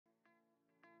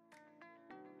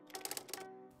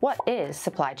What is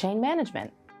supply chain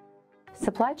management?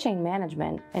 Supply chain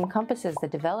management encompasses the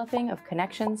developing of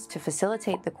connections to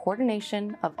facilitate the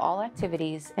coordination of all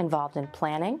activities involved in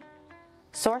planning,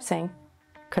 sourcing,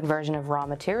 conversion of raw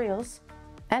materials,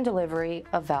 and delivery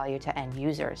of value to end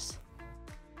users.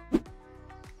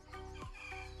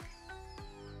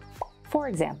 For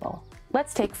example,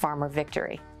 let's take farmer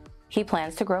Victory. He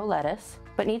plans to grow lettuce,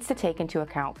 but needs to take into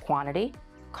account quantity,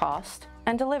 cost,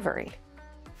 and delivery.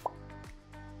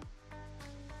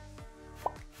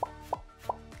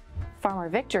 Farmer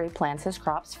Victory plants his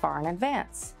crops far in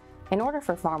advance. In order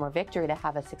for Farmer Victory to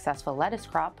have a successful lettuce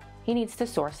crop, he needs to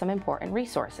source some important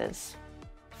resources.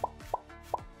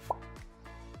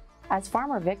 As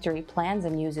Farmer Victory plans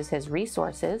and uses his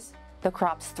resources, the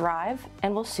crops thrive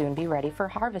and will soon be ready for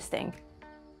harvesting.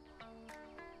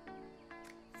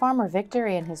 Farmer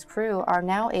Victory and his crew are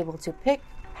now able to pick,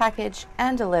 package,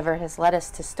 and deliver his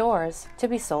lettuce to stores to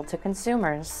be sold to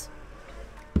consumers.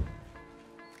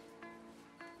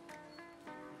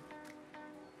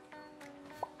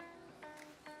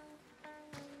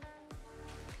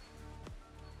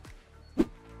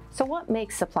 So what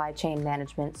makes supply chain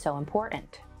management so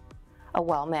important? A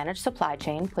well-managed supply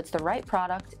chain puts the right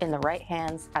product in the right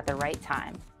hands at the right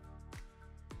time.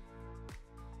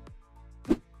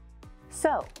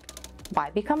 So, why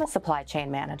become a supply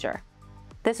chain manager?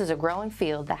 This is a growing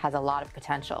field that has a lot of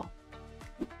potential.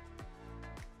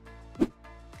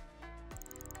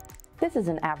 This is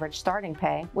an average starting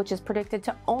pay, which is predicted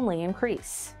to only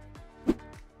increase.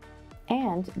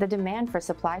 And the demand for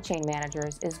supply chain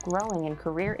managers is growing in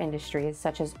career industries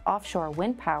such as offshore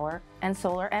wind power and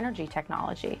solar energy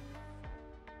technology.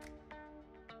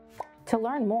 To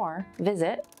learn more,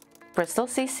 visit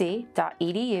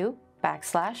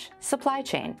BristolCC.edu/supply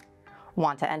chain.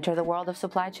 Want to enter the world of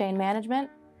supply chain management?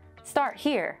 Start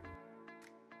here.